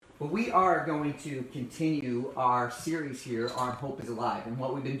Well, we are going to continue our series here on Hope is Alive. And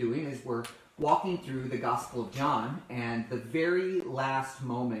what we've been doing is we're walking through the Gospel of John and the very last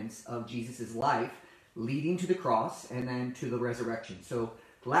moments of Jesus' life leading to the cross and then to the resurrection. So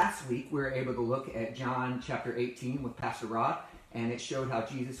last week we were able to look at John chapter 18 with Pastor Rod, and it showed how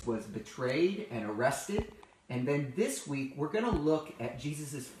Jesus was betrayed and arrested. And then this week we're going to look at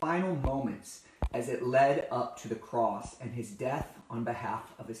Jesus' final moments as it led up to the cross and his death on behalf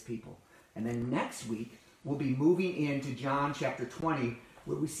of his people. And then next week, we'll be moving into John chapter 20,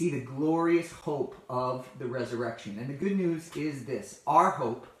 where we see the glorious hope of the resurrection. And the good news is this: our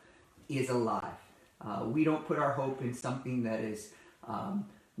hope is alive. We don't put our hope in something that is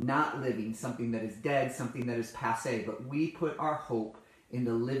not living, something that is dead, something that is passé, but we put our hope in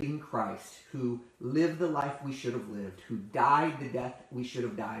the living Christ, who lived the life we should have lived, who died the death we should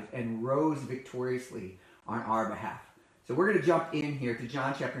have died, and rose victoriously on our behalf. So we're going to jump in here to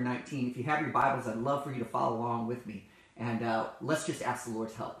John chapter 19. If you have your Bibles, I'd love for you to follow along with me. And let's just ask the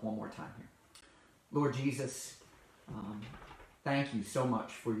Lord's help one more time here. Lord Jesus, thank you so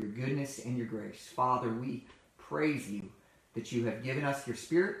much for your goodness and your grace. Father, we praise you that you have given us your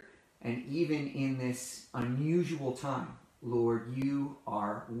Spirit, and even in this unusual time, Lord, you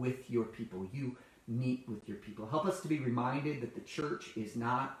are with your people. You meet with your people. Help us to be reminded that the church is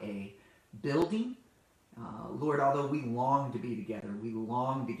not a building. Lord, although we long to be together, we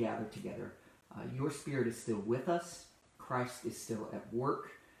long to gather together, your Spirit is still with us. Christ is still at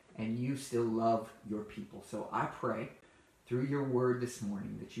work, and you still love your people. So I pray through your word this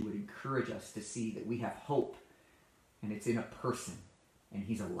morning that you would encourage us to see that we have hope, and it's in a person, and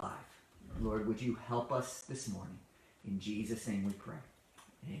he's alive. Lord, would you help us this morning? In Jesus' name we pray.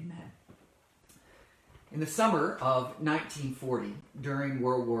 Amen. In the summer of 1940, during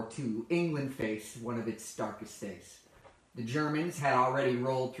World War II, England faced one of its darkest days. The Germans had already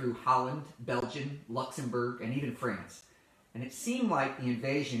rolled through Holland, Belgium, Luxembourg, and even France, and it seemed like the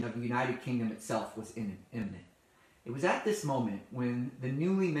invasion of the United Kingdom itself was imminent. It was at this moment when the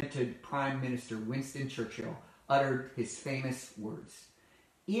newly minted Prime Minister Winston Churchill uttered his famous words: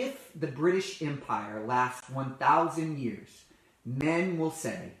 "If the British Empire lasts 1,000 years, men will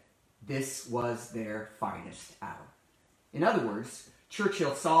say this was their finest hour." In other words,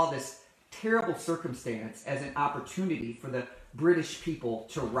 Churchill saw this terrible circumstance as an opportunity for the British people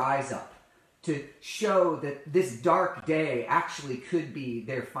to rise up, to show that this dark day actually could be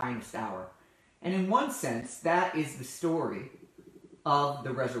their finest hour. And in one sense, that is the story of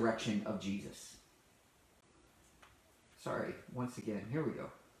the resurrection of Jesus. Sorry, once again, here we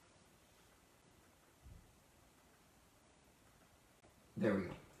go. There we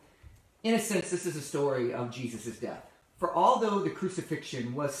go. In a sense, this is a story of Jesus' death. For although the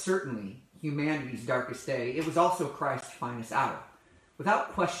crucifixion was certainly humanity's darkest day, it was also Christ's finest hour.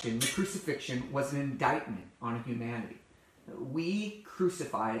 Without question, the crucifixion was an indictment on humanity. We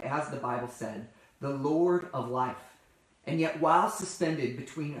crucified, as the Bible said, the Lord of life. And yet, while suspended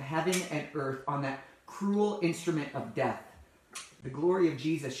between heaven and earth on that cruel instrument of death, the glory of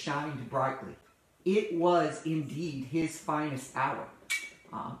Jesus shined brightly. It was indeed his finest hour.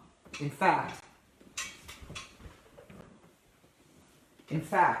 In fact,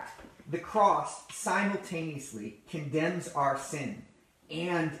 the cross simultaneously condemns our sin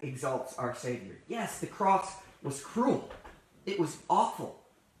and exalts our Savior. Yes, the cross was cruel. It was awful.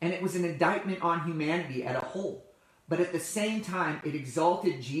 And it was an indictment on humanity as a whole. But at the same time, it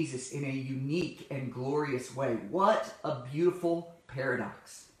exalted Jesus in a unique and glorious way. What a beautiful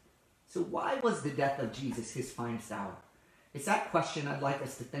paradox. So why was the death of Jesus his finest hour? It's that question I'd like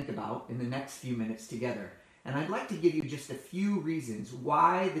us to think about in the next few minutes together. And I'd like to give you just a few reasons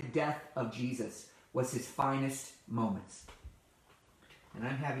why the death of Jesus was his finest moments. And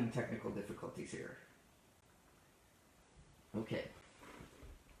I'm having technical difficulties here. Okay.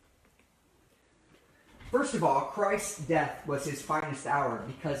 First of all, Christ's death was his finest hour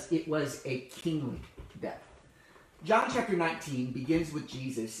because it was a kingly death. John chapter 19 begins with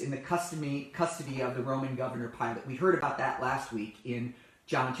Jesus in the custody of the Roman governor Pilate. We heard about that last week in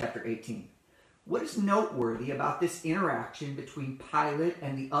John chapter 18. What is noteworthy about this interaction between Pilate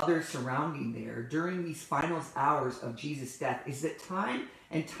and the others surrounding there during these final hours of Jesus' death is that time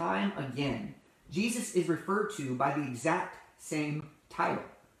and time again, Jesus is referred to by the exact same title.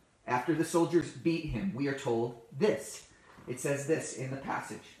 After the soldiers beat him, we are told this. It says this in the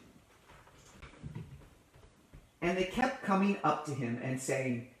passage. "And they kept coming up to him and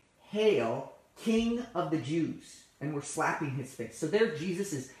saying, 'Hail, King of the Jews,' and were slapping his face." So there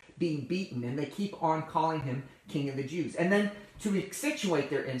Jesus is being beaten, and they keep on calling him King of the Jews. And then to accentuate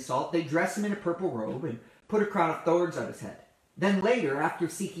their insult, they dress him in a purple robe and put a crown of thorns on his head. Then later, after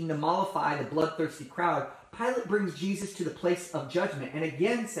seeking to mollify the bloodthirsty crowd, Pilate brings Jesus to the place of judgment and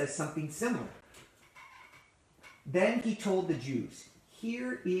again says something similar. Then he told the Jews,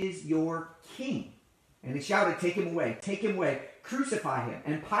 "Here is your king." And they shouted, "Take him away, crucify him."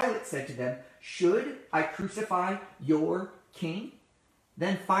 And Pilate said to them, "Should I crucify your king?"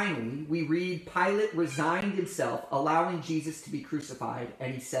 Then finally, we read, Pilate resigned himself, allowing Jesus to be crucified,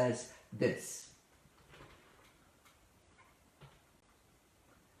 and he says this.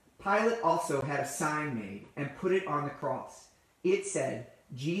 Pilate also had a sign made and put it on the cross. It said,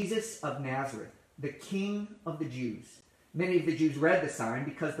 "Jesus of Nazareth, the King of the Jews." Many of the Jews read the sign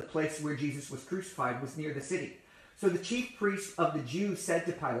because the place where Jesus was crucified was near the city. So the chief priest of the Jews said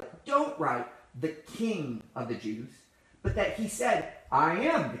to Pilate, "Don't write 'the King of the Jews,' but that he said, 'I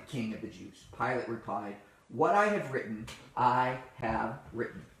am the King of the Jews.'" Pilate replied, "What I have written, I have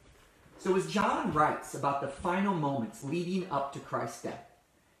written." So as John writes about the final moments leading up to Christ's death,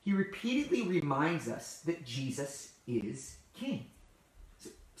 he repeatedly reminds us that Jesus is King.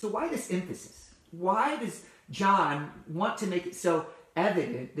 So why this emphasis? Why does John want to make it so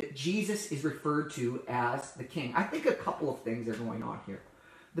evident that Jesus is referred to as the King? I think a couple of things are going on here.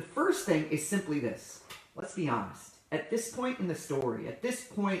 The first thing is simply this. Let's be honest. At this point in the story, at this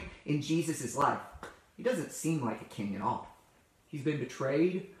point in Jesus' life, he doesn't seem like a king at all. He's been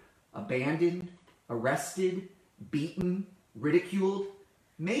betrayed, abandoned, arrested, beaten, ridiculed.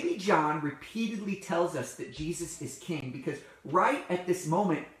 Maybe John repeatedly tells us that Jesus is king because right at this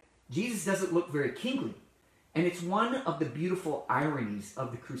moment, Jesus doesn't look very kingly. And it's one of the beautiful ironies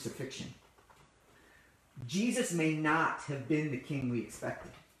of the crucifixion. Jesus may not have been the king we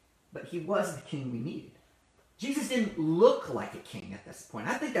expected, but he was the king we needed. Jesus didn't look like a king at this point.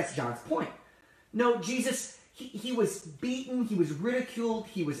 I think that's John's point. No, Jesus, he was beaten, he was ridiculed,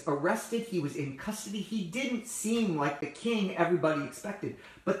 he was arrested, he was in custody. He didn't seem like the king everybody expected.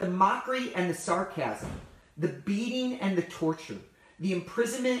 But the mockery and the sarcasm, the beating and the torture, the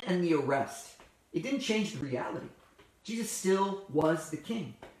imprisonment and the arrest, it didn't change the reality. Jesus still was the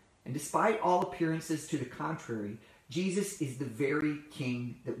king. And despite all appearances to the contrary, Jesus is the very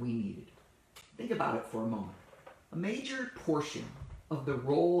king that we needed. Think about it for a moment. A major portion of the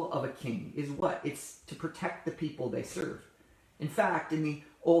role of a king is what? It's to protect the people they serve. In fact, in the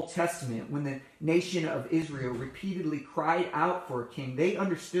Old Testament, when the nation of Israel repeatedly cried out for a king, they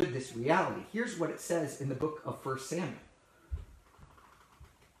understood this reality. Here's what it says in the book of 1 Samuel.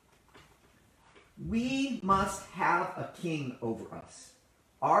 "We must have a king over us.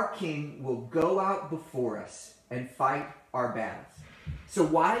 Our king will go out before us and fight our battles." So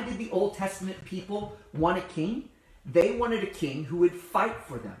why did the Old Testament people want a king? They wanted a king who would fight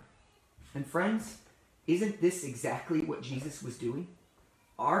for them. And friends, isn't this exactly what Jesus was doing?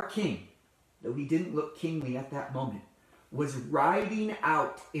 Our king, though he didn't look kingly at that moment, was riding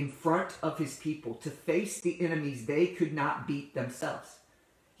out in front of his people to face the enemies they could not beat themselves.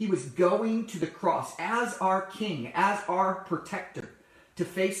 He was going to the cross as our king, as our protector, to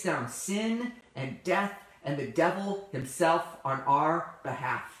face down sin and death and the devil himself on our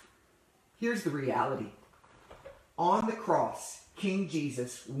behalf. Here's the reality. On the cross, King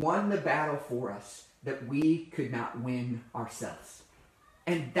Jesus won the battle for us that we could not win ourselves.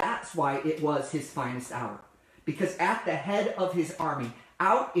 And that's why it was his finest hour. Because at the head of his army,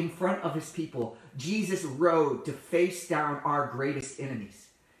 out in front of his people, Jesus rode to face down our greatest enemies.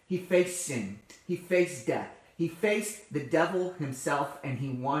 He faced sin. He faced death. He faced the devil himself, and he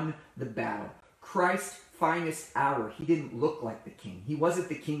won the battle. Christ's finest hour. He didn't look like the king. He wasn't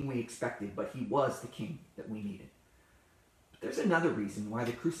the king we expected, but he was the king that we needed. But there's another reason why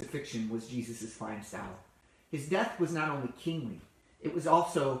the crucifixion was Jesus' finest hour. His death was not only kingly, it was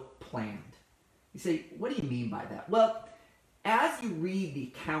also planned. You say, what do you mean by that? Well, as you read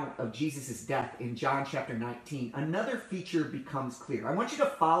the account of Jesus' death in John chapter 19, another feature becomes clear. I want you to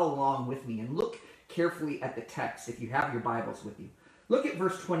follow along with me and look carefully at the text if you have your Bibles with you. Look at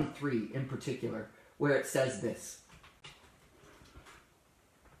verse 23 in particular, where it says this.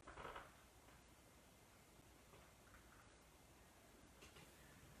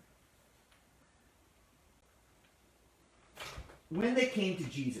 When they came to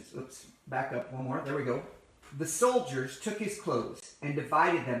Jesus, back up one more, there we go. The soldiers took his clothes and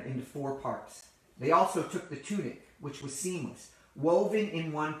divided them into 4 parts. They also took the tunic, which was seamless, woven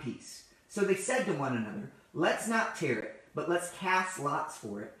in one piece. So they said to one another, "Let's not tear it, but let's cast lots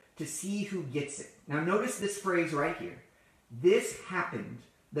for it to see who gets it." Now notice this phrase right here. "This happened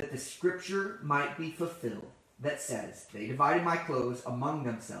that the scripture might be fulfilled that says, 'They divided my clothes among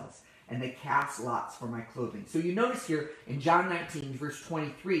themselves, and they cast lots for my clothing. So you notice here in John 19, verse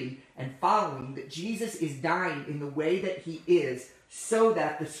 23 and following, that Jesus is dying in the way that he is so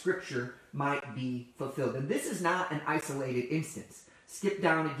that the scripture might be fulfilled. And this is not an isolated instance. Skip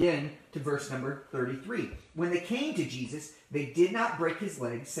down again to verse number 33. When they came to Jesus, they did not break his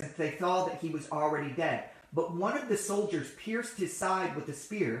legs, since they thought that he was already dead. But one of the soldiers pierced his side with a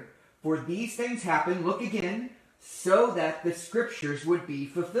spear. For these things happened, look again, so that the scriptures would be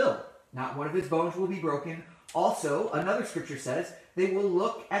fulfilled. Not one of his bones will be broken. Also, another scripture says, they will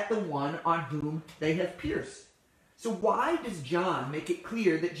look at the one on whom they have pierced. So why does John make it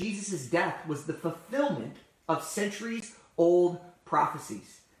clear that Jesus' death was the fulfillment of centuries-old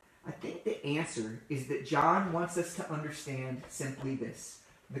prophecies? I think the answer is that John wants us to understand simply this.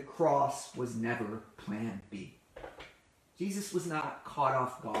 The cross was never plan B. Jesus was not caught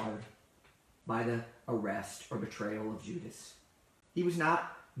off guard by the arrest or betrayal of Judas. He was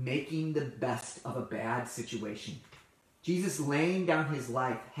not making the best of a bad situation. Jesus laying down his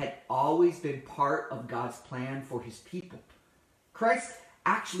life had always been part of God's plan for his people. Christ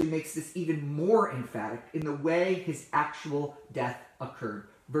actually makes this even more emphatic in the way his actual death occurred.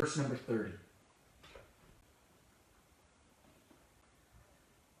 Verse number 30.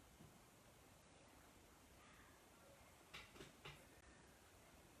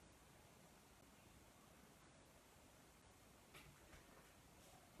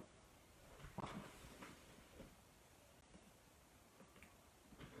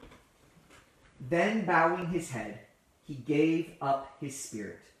 Then, bowing his head, he gave up his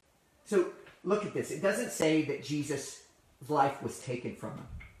spirit. So, look at this. It doesn't say that Jesus' life was taken from him.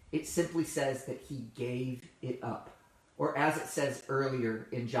 It simply says that he gave it up. Or as it says earlier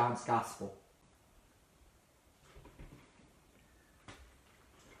in John's Gospel,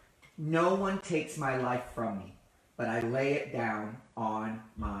 no one takes my life from me, but I lay it down on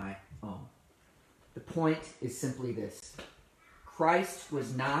my own. The point is simply this. Christ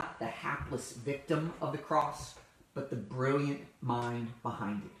was not the hapless victim of the cross, but the brilliant mind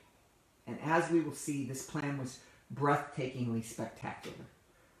behind it. And as we will see, this plan was breathtakingly spectacular,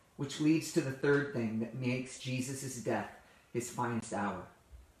 which leads to the third thing that makes Jesus' death his finest hour.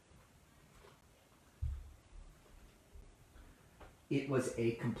 It was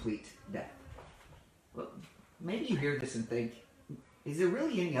a complete death. Well, maybe you hear this and think, is there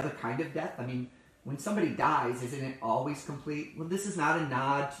really any other kind of death? I mean, when somebody dies, isn't it always complete? Well, this is not a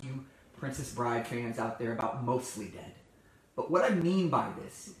nod to you Princess Bride fans out there about mostly dead. But what I mean by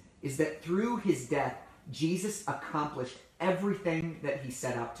this is that through his death, Jesus accomplished everything that he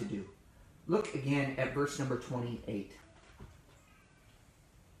set out to do. Look again at verse number 28.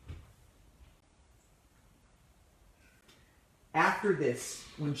 After this,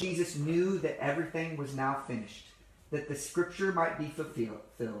 when Jesus knew that everything was now finished, that the scripture might be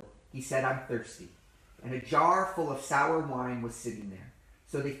fulfilled, he said, I'm thirsty. And a jar full of sour wine was sitting there.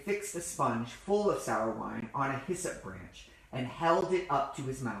 So they fixed a sponge full of sour wine on a hyssop branch and held it up to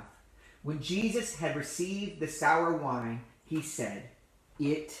his mouth. When Jesus had received the sour wine, he said,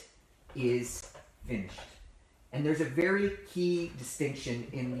 it is finished. And there's a very key distinction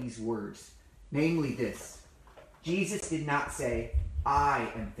in these words, namely this. Jesus did not say,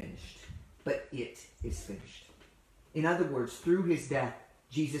 I am finished, but it is finished. In other words, through his death,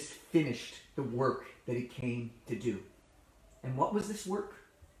 Jesus finished the work that he came to do. And what was this work?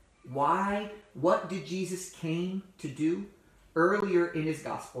 Why? What did Jesus came to do? Earlier in his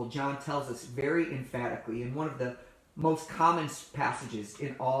gospel, John tells us very emphatically in one of the most common passages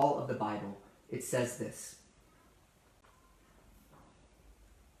in all of the Bible, it says this.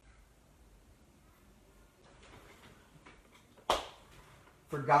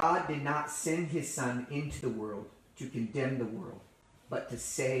 For God did not send his Son into the world to condemn the world, but to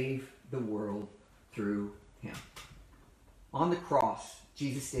save the world through him. On the cross,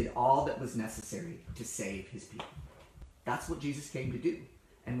 Jesus did all that was necessary to save his people. That's what Jesus came to do.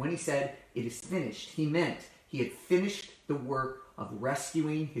 And when he said, it is finished, he meant he had finished the work of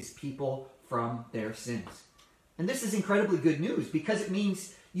rescuing his people from their sins. And this is incredibly good news because it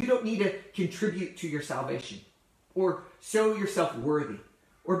means you don't need to contribute to your salvation or show yourself worthy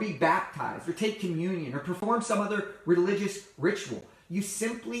or be baptized or take communion or perform some other religious ritual. You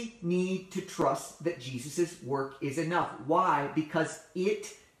simply need to trust that Jesus' work is enough. Why? Because it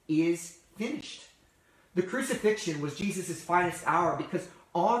is finished. The crucifixion was Jesus' finest hour because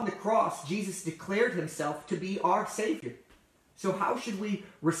on the cross, Jesus declared himself to be our Savior. So how should we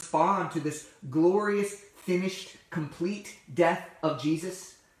respond to this glorious, finished, complete death of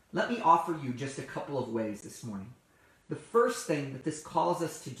Jesus? Let me offer you just a couple of ways this morning. The first thing that this calls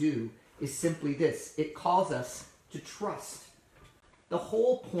us to do is simply this. It calls us to trust. the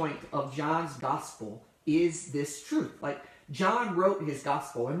whole point of John's gospel is this truth. Like, John wrote his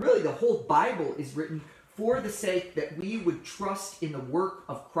gospel, and really the whole Bible is written for the sake that we would trust in the work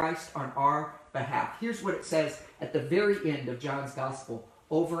of Christ on our behalf. Here's what it says at the very end of John's gospel,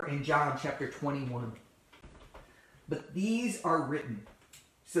 over in John chapter 21. But these are written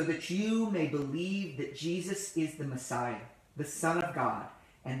so that you may believe that Jesus is the Messiah, the Son of God,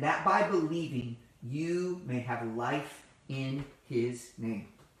 and that by believing you may have life in his name.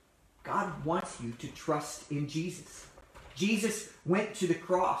 God wants you to trust in Jesus. Jesus went to the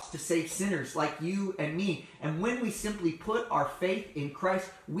cross to save sinners like you and me. And when we simply put our faith in Christ,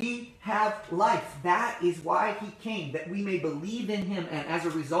 we have life. That is why he came, that we may believe in him. And as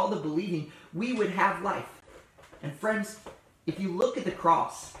a result of believing, we would have life. And friends, if you look at the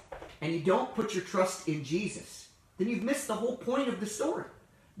cross and you don't put your trust in Jesus, then you've missed the whole point of the story.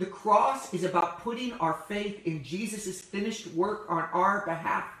 The cross is about putting our faith in Jesus' finished work on our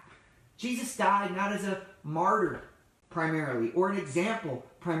behalf. Jesus died not as a martyr primarily, or an example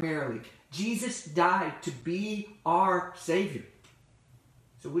primarily. Jesus died to be our Savior.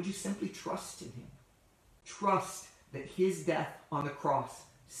 So would you simply trust in him? Trust that his death on the cross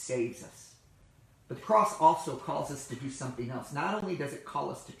saves us. But the cross also calls us to do something else. Not only does it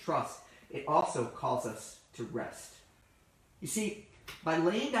call us to trust, it also calls us to rest. You see, by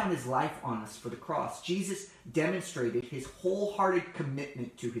laying down his life on us for the cross, Jesus demonstrated his wholehearted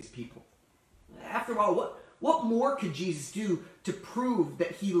commitment to his people. After all, what more could Jesus do to prove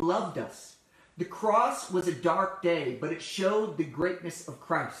that he loved us? The cross was a dark day, but it showed the greatness of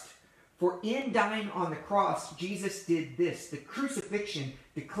Christ. For in dying on the cross, Jesus did this. The crucifixion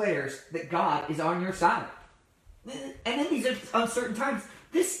declares that God is on your side. And in these uncertain times,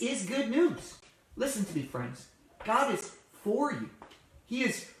 this is good news. Listen to me, friends. God is for you. He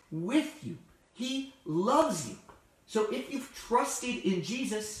is with you. He loves you. So if you've trusted in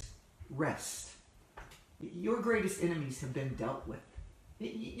Jesus, rest. Your greatest enemies have been dealt with.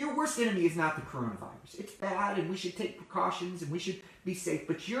 Your worst enemy is not the coronavirus. It's bad and we should take precautions and we should be safe.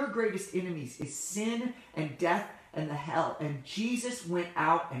 But your greatest enemies is sin and death and the hell. And Jesus went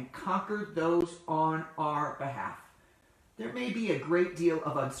out and conquered those on our behalf. There may be a great deal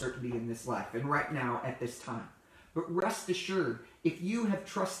of uncertainty in this life and right now at this time. But rest assured, if you have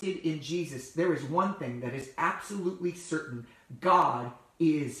trusted in Jesus, there is one thing that is absolutely certain. God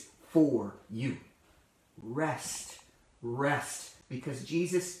is for you. Rest, because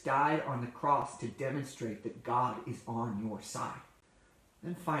Jesus died on the cross to demonstrate that God is on your side.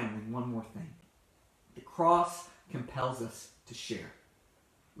 Then finally, one more thing. The cross compels us to share.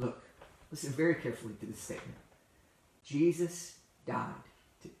 Look, listen very carefully to this statement. Jesus died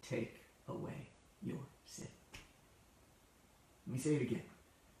to take away your sin. Let me say it again.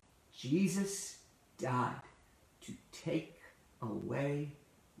 Jesus died to take away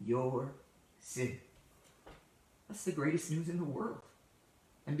your sin. That's the greatest news in the world.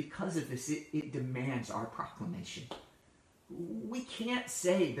 And because of this, it demands our proclamation. We can't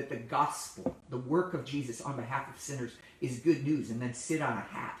say that the gospel, the work of Jesus on behalf of sinners, is good news and then sit on a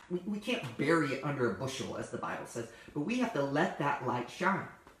hat. We can't bury it under a bushel, as the Bible says, but we have to let that light shine.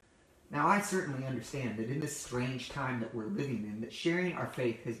 Now, I certainly understand that in this strange time that we're living in, that sharing our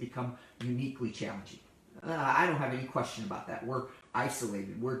faith has become uniquely challenging. I don't have any question about that. We're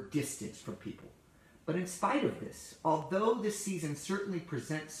isolated. We're distanced from people. But in spite of this, although this season certainly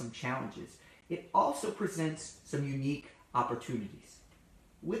presents some challenges, it also presents some unique opportunities.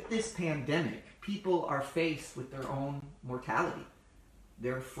 With this pandemic, people are faced with their own mortality.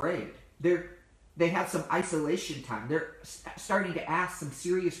 They're afraid. They have some isolation time. They're starting to ask some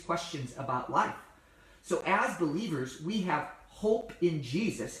serious questions about life. So as believers, we have hope in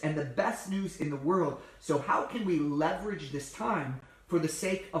Jesus and the best news in the world. So how can we leverage this time for the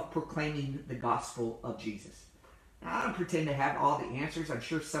sake of proclaiming the gospel of Jesus? Now, I don't pretend to have all the answers. I'm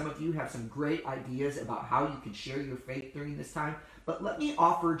sure some of you have some great ideas about how you can share your faith during this time. But let me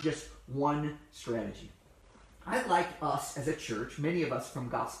offer just one strategy. I'd like us as a church, many of us from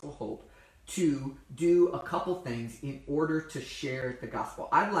Gospel Hope, to do a couple things in order to share the gospel.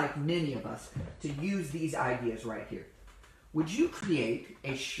 I'd like many of us to use these ideas right here. Would you create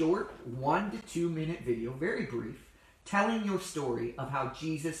a short 1 to 2 minute video, very brief, telling your story of how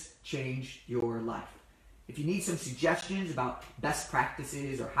Jesus changed your life? If you need some suggestions about best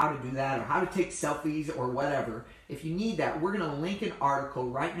practices or how to do that or how to take selfies or whatever, if you need that, we're going to link an article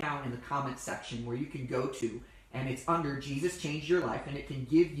right now in the comments section where you can go to, and it's under Jesus Changed Your Life, and it can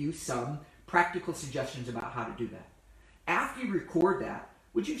give you some practical suggestions about how to do that. After you record that,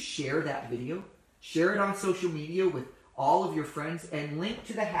 would you share that video? Share it on social media with all of your friends and link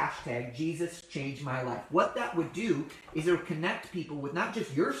to the hashtag Jesus Changed My Life. What that would do is it would connect people with not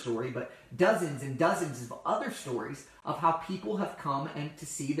just your story, but dozens and dozens of other stories of how people have come and to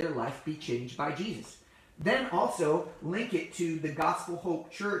see their life be changed by Jesus. Then also link it to the Gospel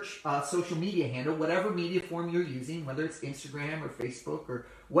Hope Church social media handle, whatever media form you're using, whether it's Instagram or Facebook or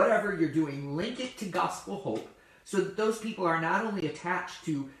whatever you're doing, link it to Gospel Hope so that those people are not only attached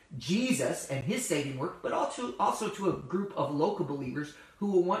to Jesus and his saving work, but also to a group of local believers who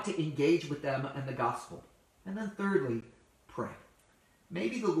will want to engage with them and the gospel. And then thirdly, pray.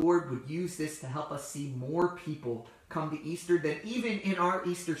 Maybe the Lord would use this to help us see more people come to Easter than even in our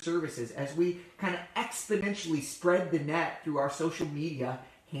Easter services as we kind of exponentially spread the net through our social media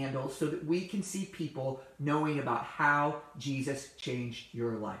handles so that we can see people knowing about how Jesus changed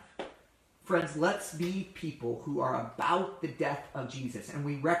your life. Friends, let's be people who are about the death of Jesus, and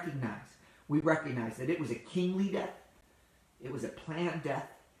we recognize that it was a kingly death, it was a planned death,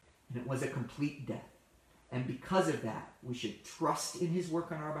 and it was a complete death. And because of that, we should trust in his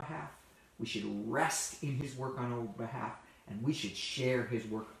work on our behalf. We should rest in his work on our behalf. And we should share his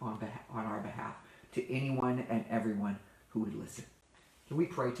work on our behalf to anyone and everyone who would listen. Can we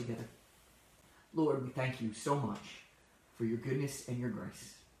pray together? Lord, we thank you so much for your goodness and your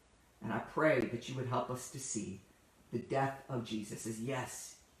grace. And I pray that you would help us to see the death of Jesus as,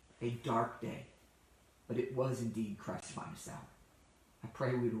 yes, a dark day, but it was indeed Christ's finest hour. I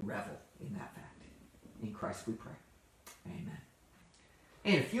pray we would revel in that fact. In Christ we pray. Amen.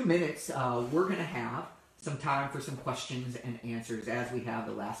 In a few minutes, we're going to have some time for some questions and answers as we have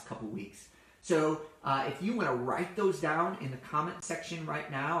the last couple weeks. So if you want to write those down in the comment section right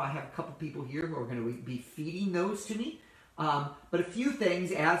now, I have a couple people here who are going to be feeding those to me. But a few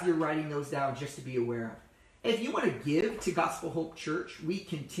things as you're writing those down just to be aware of. If you want to give to Gospel Hope Church, we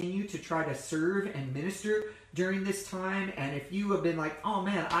continue to try to serve and minister during this time. And if you have been like, oh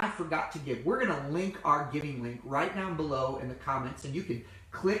man, I forgot to give, we're going to link our giving link right down below in the comments. And you can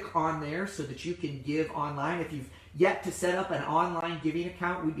click on there so that you can give online. If you've yet to set up an online giving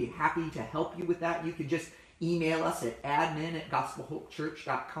account, we'd be happy to help you with that. You can just email us at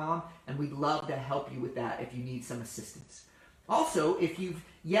admin@gospelhopechurch.com, and we'd love to help you with that if you need some assistance. Also, if you've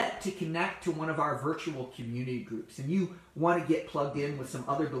yet to connect to one of our virtual community groups and you want to get plugged in with some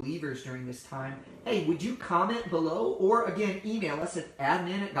other believers during this time, hey, would you comment below or, again, email us at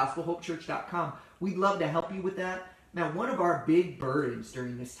admin@gospelhopechurch.com. We'd love to help you with that. Now, one of our big burdens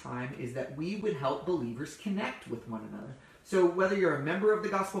during this time is that we would help believers connect with one another. So whether you're a member of the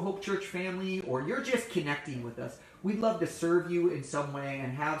Gospel Hope Church family or you're just connecting with us, we'd love to serve you in some way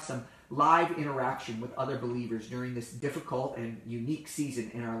and have some live interaction with other believers during this difficult and unique season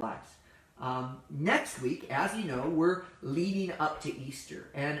in our lives. Next week, as you know, we're leading up to Easter.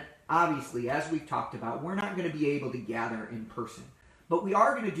 And obviously, as we've talked about, we're not going to be able to gather in person. But we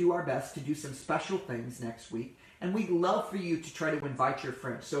are going to do our best to do some special things next week. And we'd love for you to try to invite your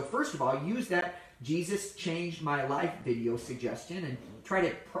friends. So first of all, use that Jesus Changed My Life video suggestion and try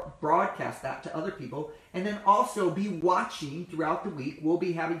to broadcast that to other people. And then also be watching throughout the week. We'll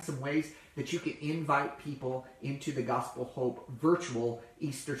be having some ways that you can invite people into the Gospel Hope virtual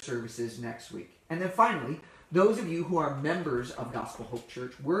Easter services next week. And then finally, those of you who are members of Gospel Hope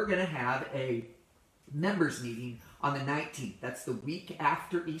Church, we're going to have a members meeting on the 19th. That's the week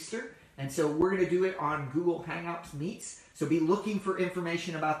after Easter. And so we're going to do it on Google Hangouts Meets. So be looking for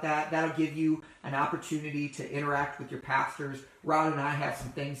information about that. That'll give you an opportunity to interact with your pastors. Rod and I have some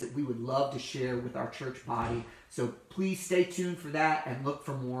things that we would love to share with our church body. So please stay tuned for that and look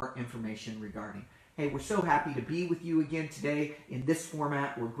for more information regarding. Hey, we're so happy to be with you again today in this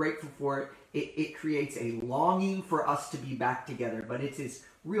format. We're grateful for it. It creates a longing for us to be back together. But it's this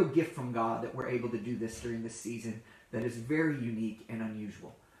real gift from God that we're able to do this during this season that is very unique and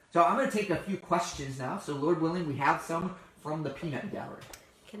unusual. So I'm going to take a few questions now. So Lord willing, we have some from the Peanut Gallery.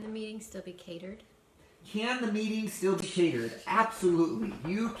 Can the meeting still be catered? Can the meeting still be catered? Absolutely.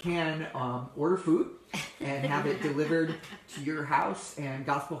 You can order food and have it delivered to your house, and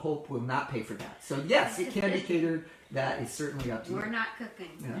Gospel Hope will not pay for that. So yes, it can be catered. That is certainly up to you. We're not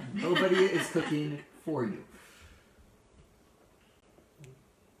cooking. Yeah, nobody is cooking for you.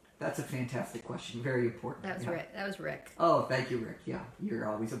 That's a fantastic question. Very important. That was Rick. That was Rick. Oh, thank you, Rick. Yeah, you're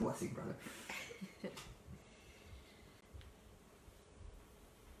always a blessing, brother.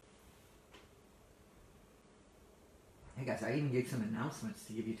 Hey guys, I even gave some announcements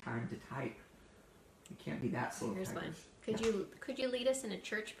to give you time to type. You can't be that slow. Here's one. Yeah. Could you lead us in a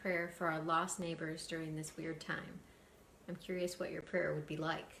church prayer for our lost neighbors during this weird time? I'm curious what your prayer would be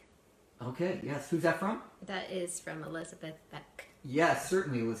like. Okay. Yes. Who's that from? That is from Elizabeth Beck. Yes,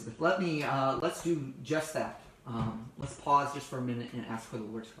 certainly, Elizabeth. Let's do just that. Let's pause just for a minute and ask for the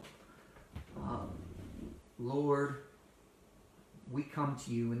Lord's help. Lord, we come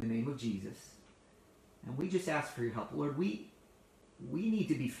to you in the name of Jesus, and we just ask for your help. Lord, we need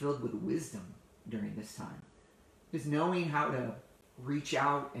to be filled with wisdom during this time. Because knowing how to reach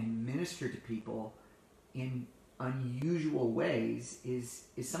out and minister to people in unusual ways is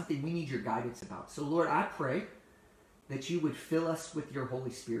something we need your guidance about. So Lord, I pray that you would fill us with your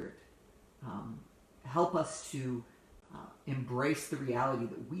Holy Spirit. Help us to embrace the reality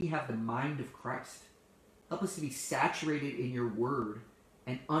that we have the mind of Christ. Help us to be saturated in your word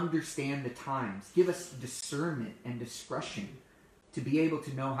and understand the times. Give us discernment and discretion to be able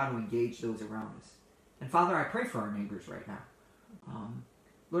to know how to engage those around us. And Father, I pray for our neighbors right now.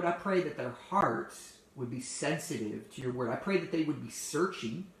 Lord, I pray that their hearts would be sensitive to your word. I pray that they would be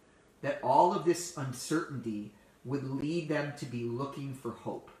searching, that all of this uncertainty would lead them to be looking for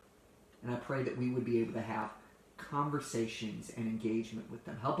hope. And I pray that we would be able to have conversations and engagement with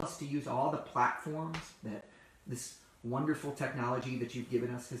them. Help us to use all the platforms that this wonderful technology that you've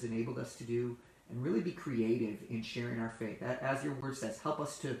given us has enabled us to do, and really be creative in sharing our faith. As your word says, help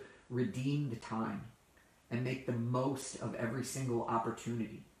us to redeem the time and make the most of every single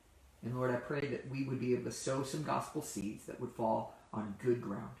opportunity. And Lord, I pray that we would be able to sow some gospel seeds that would fall on good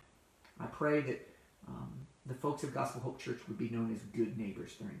ground. I pray that the folks of Gospel Hope Church would be known as good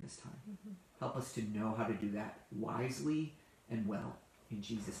neighbors during this time. Mm-hmm. Help us to know how to do that wisely and well. In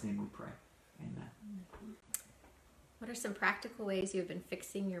Jesus' name we pray. Amen. Mm-hmm. What are some practical ways you've been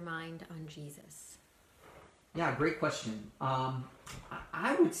fixing your mind on Jesus? Yeah, great question.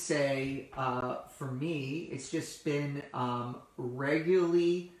 I would say for me, it's just been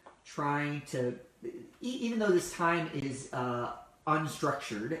regularly trying to, even though this time is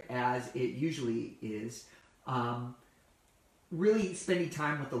unstructured as it usually is, really spending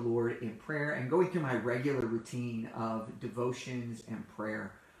time with the Lord in prayer and going through my regular routine of devotions and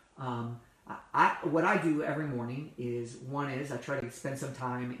prayer. What I do every morning is I try to spend some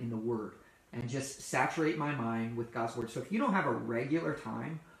time in the Word and just saturate my mind with God's Word. So if you don't have a regular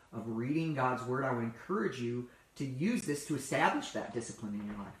time of reading God's Word, I would encourage you to use this to establish that discipline in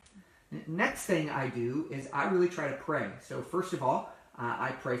your life. Next thing I do is I really try to pray. So first of all,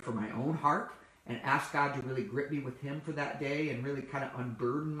 I pray for my own heart and ask God to really grip me with Him for that day and really kind of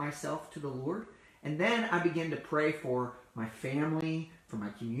unburden myself to the Lord. And then I begin to pray for my family, for my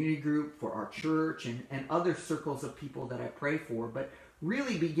community group, for our church, and other circles of people that I pray for. But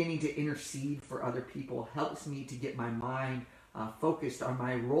really beginning to intercede for other people helps me to get my mind focused on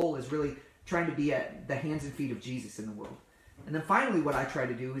my role as really trying to be at the hands and feet of Jesus in the world. And then finally, what I try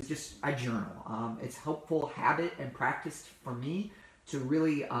to do is I journal. It's a helpful habit and practice for me to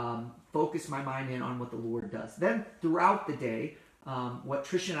really focus my mind in on what the Lord does. Then throughout the day, what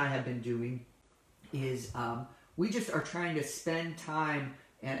Trish and I have been doing is we just are trying to spend time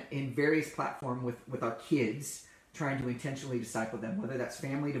in various platforms with our kids, trying to intentionally disciple them, whether that's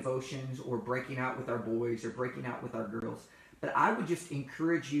family devotions or breaking out with our boys or breaking out with our girls. But I would just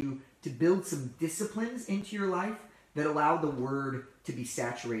encourage you to build some disciplines into your life that allow the Word to be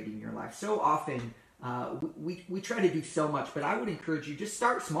saturated in your life. So often we try to do so much, but I would encourage you, just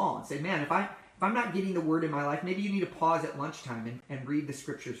start small and say, man, if I'm not getting the Word in my life, maybe you need to pause at lunchtime and read the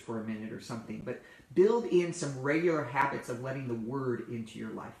Scriptures for a minute or something. But build in some regular habits of letting the Word into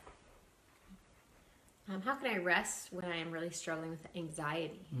your life. How can I rest when I am really struggling with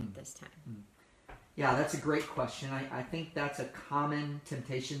anxiety at this time? Yeah, that's a great question. I think that's a common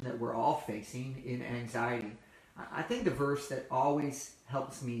temptation that we're all facing in anxiety. I think the verse that always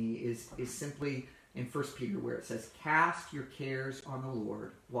helps me is simply in 1 Peter, where it says, cast your cares on the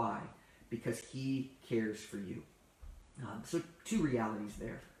Lord. Why? Because He cares for you. So two realities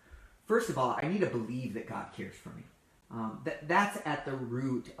there. First of all, I need to believe that God cares for me. That's at the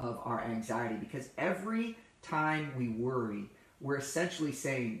root of our anxiety, because every time we worry, we're essentially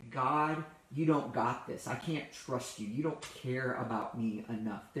saying, God, you don't got this. I can't trust you. You don't care about me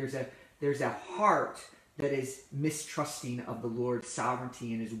enough. There's a heart that is mistrusting of the Lord's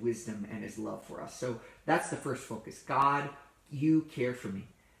sovereignty and His wisdom and His love for us. So that's the first focus. God, you care for me.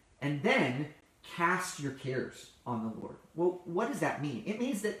 And then cast your cares on the Lord. Well, what does that mean? It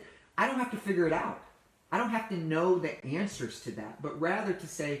means that I don't have to figure it out. I don't have to know the answers to that, but rather to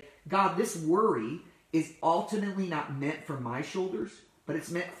say, God, this worry is ultimately not meant for my shoulders, but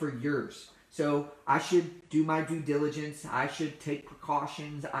it's meant for yours. So I should do my due diligence. I should take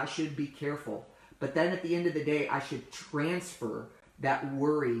precautions. I should be careful. But then at the end of the day, I should transfer that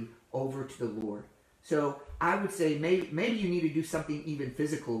worry over to the Lord. So I would say maybe you need to do something even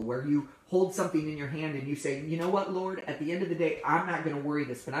physical where you hold something in your hand and you say, you know what, Lord, at the end of the day, I'm not going to worry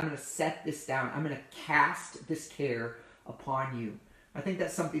this, but I'm going to set this down. I'm going to cast this care upon you. I think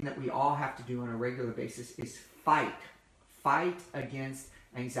that's something that we all have to do on a regular basis is fight against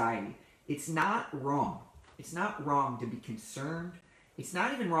anxiety. It's not wrong. It's not wrong to be concerned. It's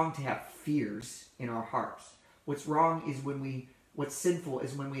not even wrong to have fears in our hearts. What's sinful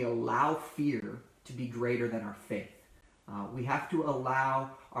is when we allow fear to be greater than our faith. We have to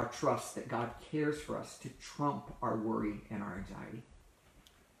allow our trust that God cares for us to trump our worry and our anxiety.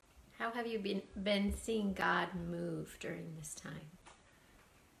 How have you been seeing God move during this time?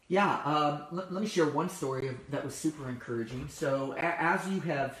 Yeah, let me share one story that was super encouraging. So as you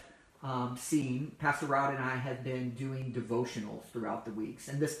have seen, Pastor Rod and I have been doing devotionals throughout the weeks.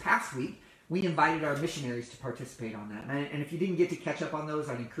 And this past week, we invited our missionaries to participate on that. And if you didn't get to catch up on those,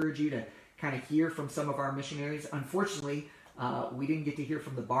 I'd encourage you to kind of hear from some of our missionaries. Unfortunately, we didn't get to hear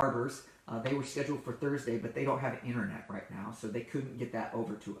from the Barbers. They were scheduled for Thursday, but they don't have internet right now, so they couldn't get that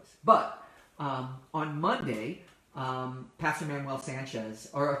over to us. But on Monday, Pastor Manuel Sanchez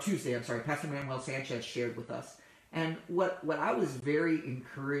shared with us. And what I was very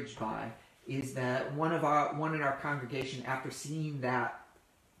encouraged by is that one in our congregation, after seeing that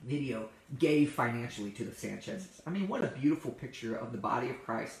video, gave financially to the Sanchez's. I mean, what a beautiful picture of the body of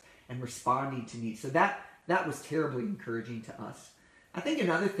Christ and responding to needs. So that was terribly encouraging to us. I think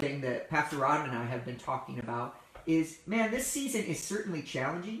another thing that Pastor Rod and I have been talking about is, man, this season is certainly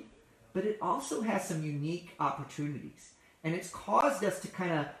challenging, but it also has some unique opportunities. And it's caused us to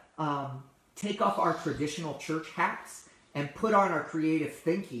kind of take off our traditional church hats and put on our creative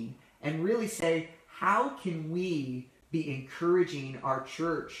thinking and really say, how can we be encouraging our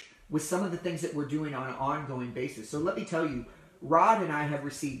church with some of the things that we're doing on an ongoing basis? So let me tell you, Rod and I have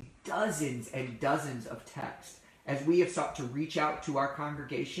received dozens and dozens of texts as we have sought to reach out to our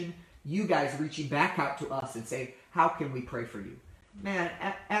congregation, you guys reaching back out to us and say, how can we pray for you? Man,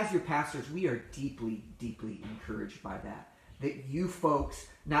 as your pastors, we are deeply, deeply encouraged by that. That you folks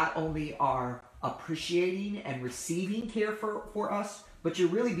not only are appreciating and receiving care for us, but you're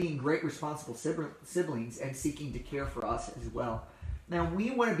really being great responsible siblings and seeking to care for us as well. Now,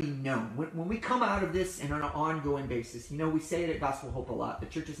 we want to be known. When we come out of this and on an ongoing basis, we say it at Gospel Hope a lot. The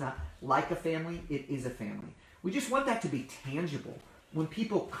church is not like a family, it is a family. We just want that to be tangible. When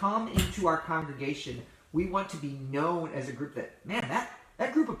people come into our congregation, we want to be known as a group that, man,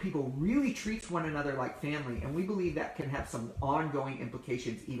 that group of people really treats one another like family, and we believe that can have some ongoing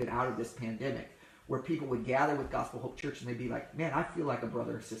implications even out of this pandemic, where people would gather with Gospel Hope Church and they'd be like, man, I feel like a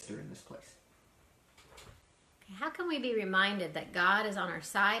brother or sister in this place. How can we be reminded that God is on our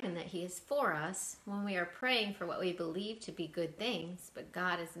side and that He is for us when we are praying for what we believe to be good things, but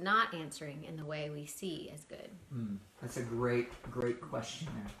God is not answering in the way we see as good? That's a great, great question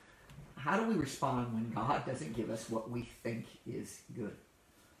there. How do we respond when God doesn't give us what we think is good?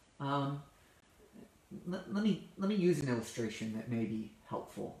 Let me use an illustration that may be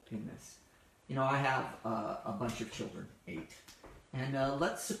helpful in this. I have a bunch of children, 8. And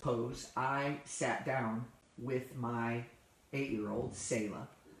let's suppose I sat down with my 8-year-old, Selah,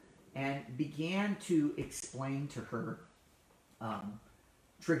 and began to explain to her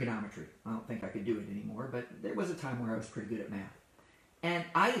trigonometry. I don't think I could do it anymore, but there was a time where I was pretty good at math. And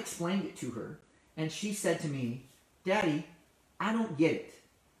I explained it to her, and she said to me, Daddy, I don't get it.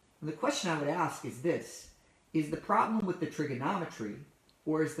 And the question I would ask is this: is the problem with the trigonometry,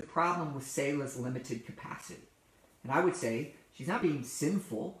 or is the problem with Selah's limited capacity? And I would say, she's not being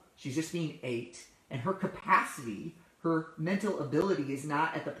sinful, she's just being 8, and her capacity, her mental ability is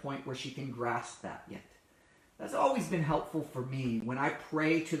not at the point where she can grasp that yet. That's always been helpful for me when I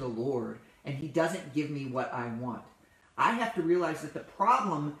pray to the Lord and He doesn't give me what I want. I have to realize that the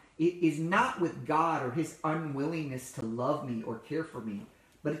problem is not with God or His unwillingness to love me or care for me,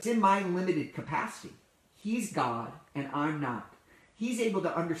 but it's in my limited capacity. He's God and I'm not. He's able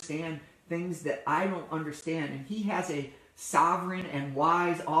to understand things that I don't understand, and He has a sovereign and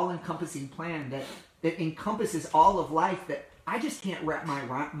wise, all-encompassing plan that encompasses all of life that I just can't wrap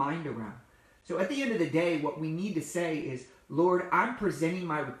my mind around. So at the end of the day, what we need to say is, Lord, I'm presenting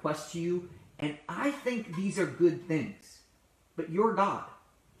my request to you, and I think these are good things, but you're God,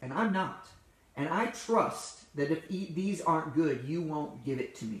 and I'm not. And I trust that if these aren't good, you won't give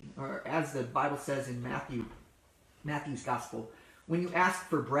it to me. Or as the Bible says in Matthew's Gospel, when you ask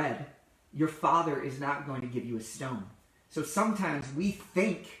for bread, your Father is not going to give you a stone. So sometimes we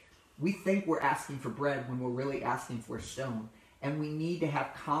think we're asking for bread when we're really asking for a stone. And we need to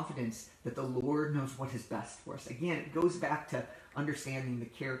have confidence that the Lord knows what is best for us. Again, it goes back to understanding the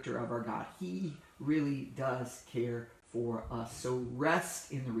character of our God. He really does care for us. So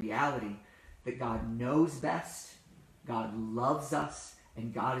rest in the reality that God knows best, God loves us,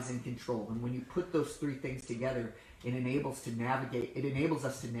 and God is in control. And when you put those three things together, it enables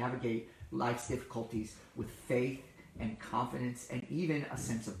us to navigate life's difficulties with faith and confidence and even a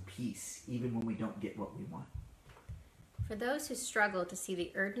sense of peace, even when we don't get what we want. For those who struggle to see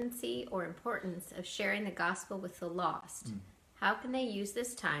the urgency or importance of sharing the gospel with the lost, how can they use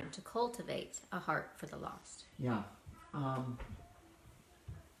this time to cultivate a heart for the lost? Yeah.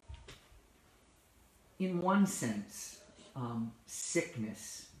 In one sense,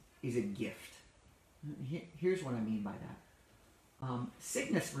 sickness is a gift. Here's what I mean by that.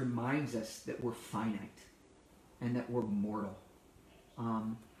 Sickness reminds us that we're finite and that we're mortal.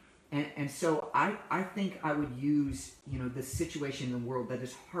 And so I think I would use, the situation in the world that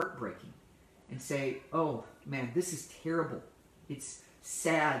is heartbreaking and say, oh, man, this is terrible. It's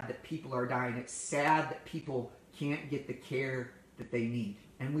sad that people are dying. It's sad that people can't get the care that they need.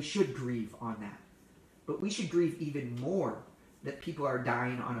 And we should grieve on that. But we should grieve even more that people are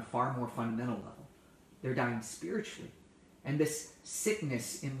dying on a far more fundamental level. They're dying spiritually. And this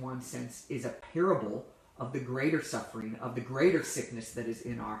sickness, in one sense, is a parable of the greater suffering, of the greater sickness that is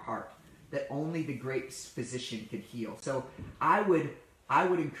in our heart, that only the great physician could heal. So I would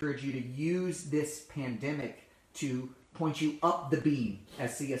encourage you to use this pandemic to point you up the beam,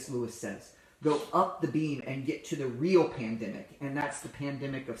 as C.S. Lewis says. Go up the beam and get to the real pandemic, and that's the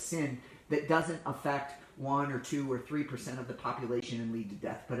pandemic of sin that doesn't affect 1 or 2 or 3% of the population and lead to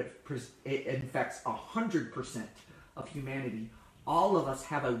death, but it infects 100% of humanity. All of us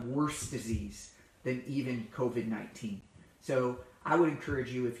have a worse disease than even COVID-19. So I would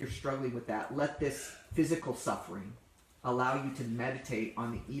encourage you, if you're struggling with that, let this physical suffering allow you to meditate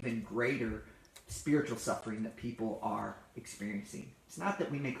on the even greater spiritual suffering that people are experiencing. It's not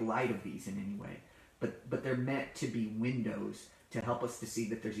that we make light of these in any way, but they're meant to be windows to help us to see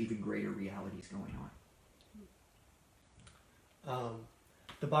that there's even greater realities going on.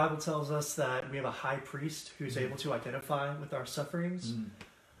 The Bible tells us that we have a high priest who's able to identify with our sufferings.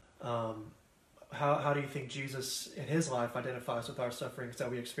 How do you think Jesus in his life identifies with our sufferings that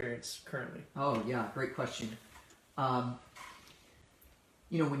we experience currently? Oh, yeah, great question. When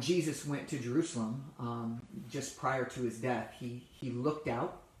Jesus went to Jerusalem, just prior to his death, he looked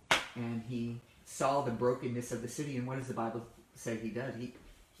out and he saw the brokenness of the city. And what does the Bible say he did?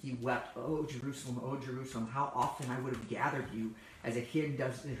 He wept, oh, Jerusalem, how often I would have gathered you as a hen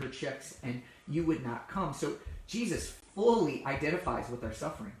does her chicks, and you would not come. So Jesus fully identifies with our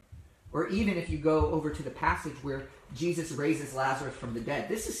suffering. Or even if you go over to the passage where Jesus raises Lazarus from the dead.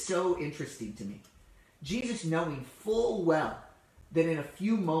 This is so interesting to me. Jesus, knowing full well that in a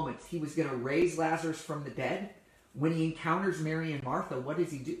few moments he was going to raise Lazarus from the dead, when he encounters Mary and Martha, what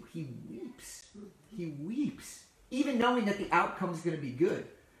does he do? He weeps. He weeps, even knowing that the outcome is going to be good.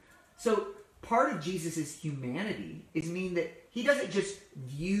 So part of Jesus' humanity is mean that he doesn't just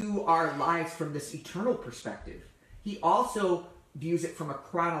view our lives from this eternal perspective. He also views it from a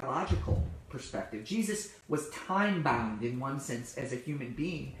chronological perspective. Jesus was time-bound in one sense as a human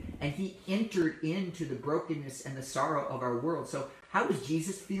being, and he entered into the brokenness and the sorrow of our world. So how is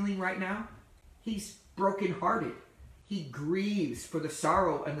Jesus feeling right now? He's brokenhearted. He grieves for the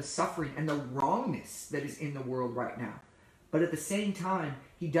sorrow and the suffering and the wrongness that is in the world right now. But at the same time,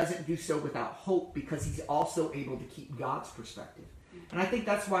 he doesn't do so without hope, because he's also able to keep God's perspective. And I think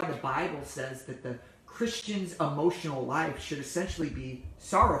that's why the Bible says that the Christian's emotional life should essentially be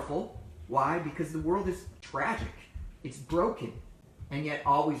sorrowful. Why? Because the world is tragic. It's broken, and yet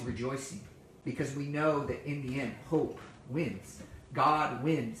always rejoicing. Because we know that in the end, hope wins. God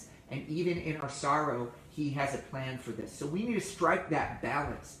wins. And even in our sorrow, he has a plan for this. So we need to strike that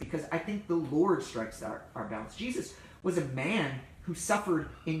balance, because I think the Lord strikes our balance. Jesus was a man who suffered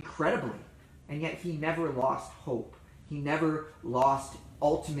incredibly, and yet he never lost hope. He never lost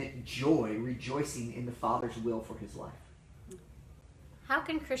ultimate joy, rejoicing in the Father's will for his life. How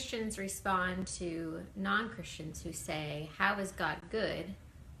can Christians respond to non-Christians who say, how is God good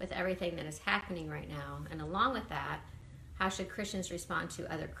with everything that is happening right now? And along with that, how should Christians respond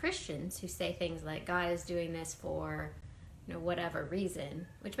to other Christians who say things like, God is doing this for whatever reason,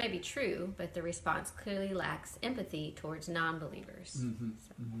 which may be true, but the response clearly lacks empathy towards non-believers.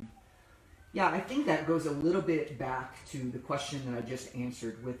 Yeah, I think that goes a little bit back to the question that I just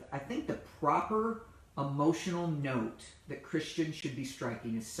answered with, I think the proper emotional note that Christians should be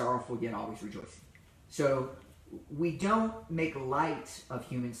striking is sorrowful yet always rejoicing. So we don't make light of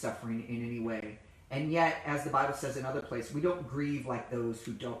human suffering in any way, and yet, as the Bible says in other places, we don't grieve like those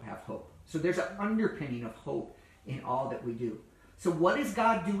who don't have hope. So there's an underpinning of hope in all that we do. So what is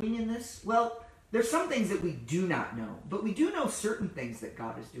God doing in this? Well, there's some things that we do not know, but we do know certain things that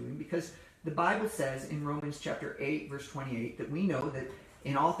God is doing, because the Bible says in Romans chapter 8, verse 28, that we know that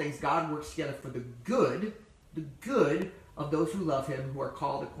in all things God works together for the good of those who love him, who are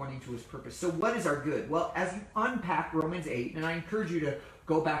called according to his purpose. So what is our good? Well, as you unpack Romans 8, and I encourage you to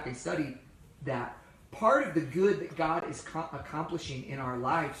go back and study that, part of the good that God is accomplishing in our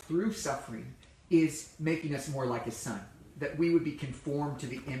lives through suffering is making us more like his son, that we would be conformed to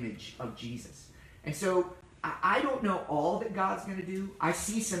the image of Jesus. And so I don't know all that God's going to do. I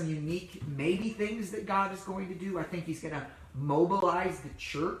see some unique maybe things that God is going to do. I think he's going to mobilize the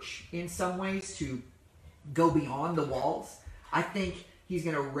church in some ways to go beyond the walls. I think he's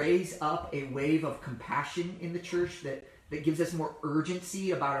going to raise up a wave of compassion in the church that gives us more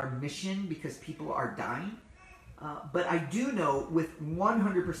urgency about our mission because people are dying. But I do know with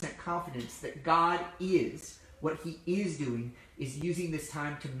 100% confidence that God is, what he is doing, is using this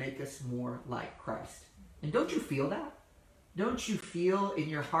time to make us more like Christ. And don't you feel that? Don't you feel in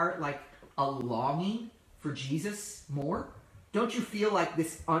your heart like a longing for Jesus more? Don't you feel like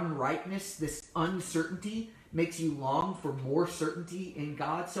this unrightness, this uncertainty makes you long for more certainty in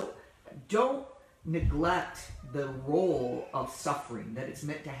God? So don't neglect the role of suffering that it's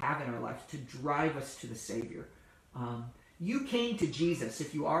meant to have in our lives to drive us to the Savior. You came to Jesus,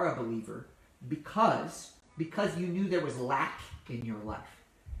 if you are a believer, because you knew there was lack in your life.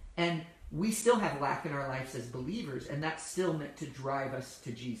 And we still have lack in our lives as believers, and that's still meant to drive us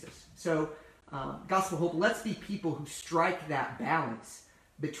to Jesus. So, Gospel Hope, let's be people who strike that balance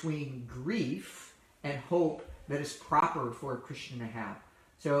between grief and hope that is proper for a Christian to have.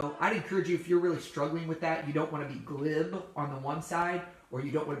 So I'd encourage you, if you're really struggling with that, you don't want to be glib on the one side, or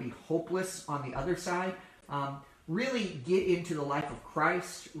you don't want to be hopeless on the other side, really get into the life of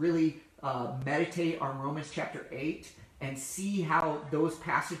Christ, really meditate on Romans chapter 8, and see how those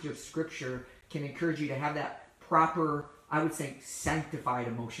passages of Scripture can encourage you to have that proper, I would say, sanctified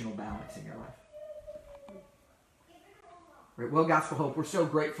emotional balance in your life. Right, well, Gospel Hope, we're so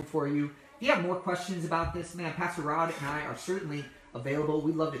grateful for you. If you have more questions about this, man, Pastor Rod and I are certainly available.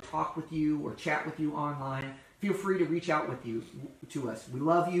 We'd love to talk with you or chat with you online. Feel free to reach out to us. We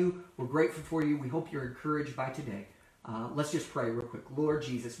love you. We're grateful for you. We hope you're encouraged by today. Let's just pray real quick. Lord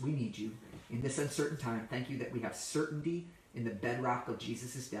Jesus, we need you in this uncertain time. Thank you that we have certainty in the bedrock of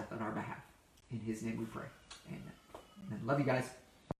Jesus' death on our behalf. In his name we pray. Amen. Amen. Love you guys.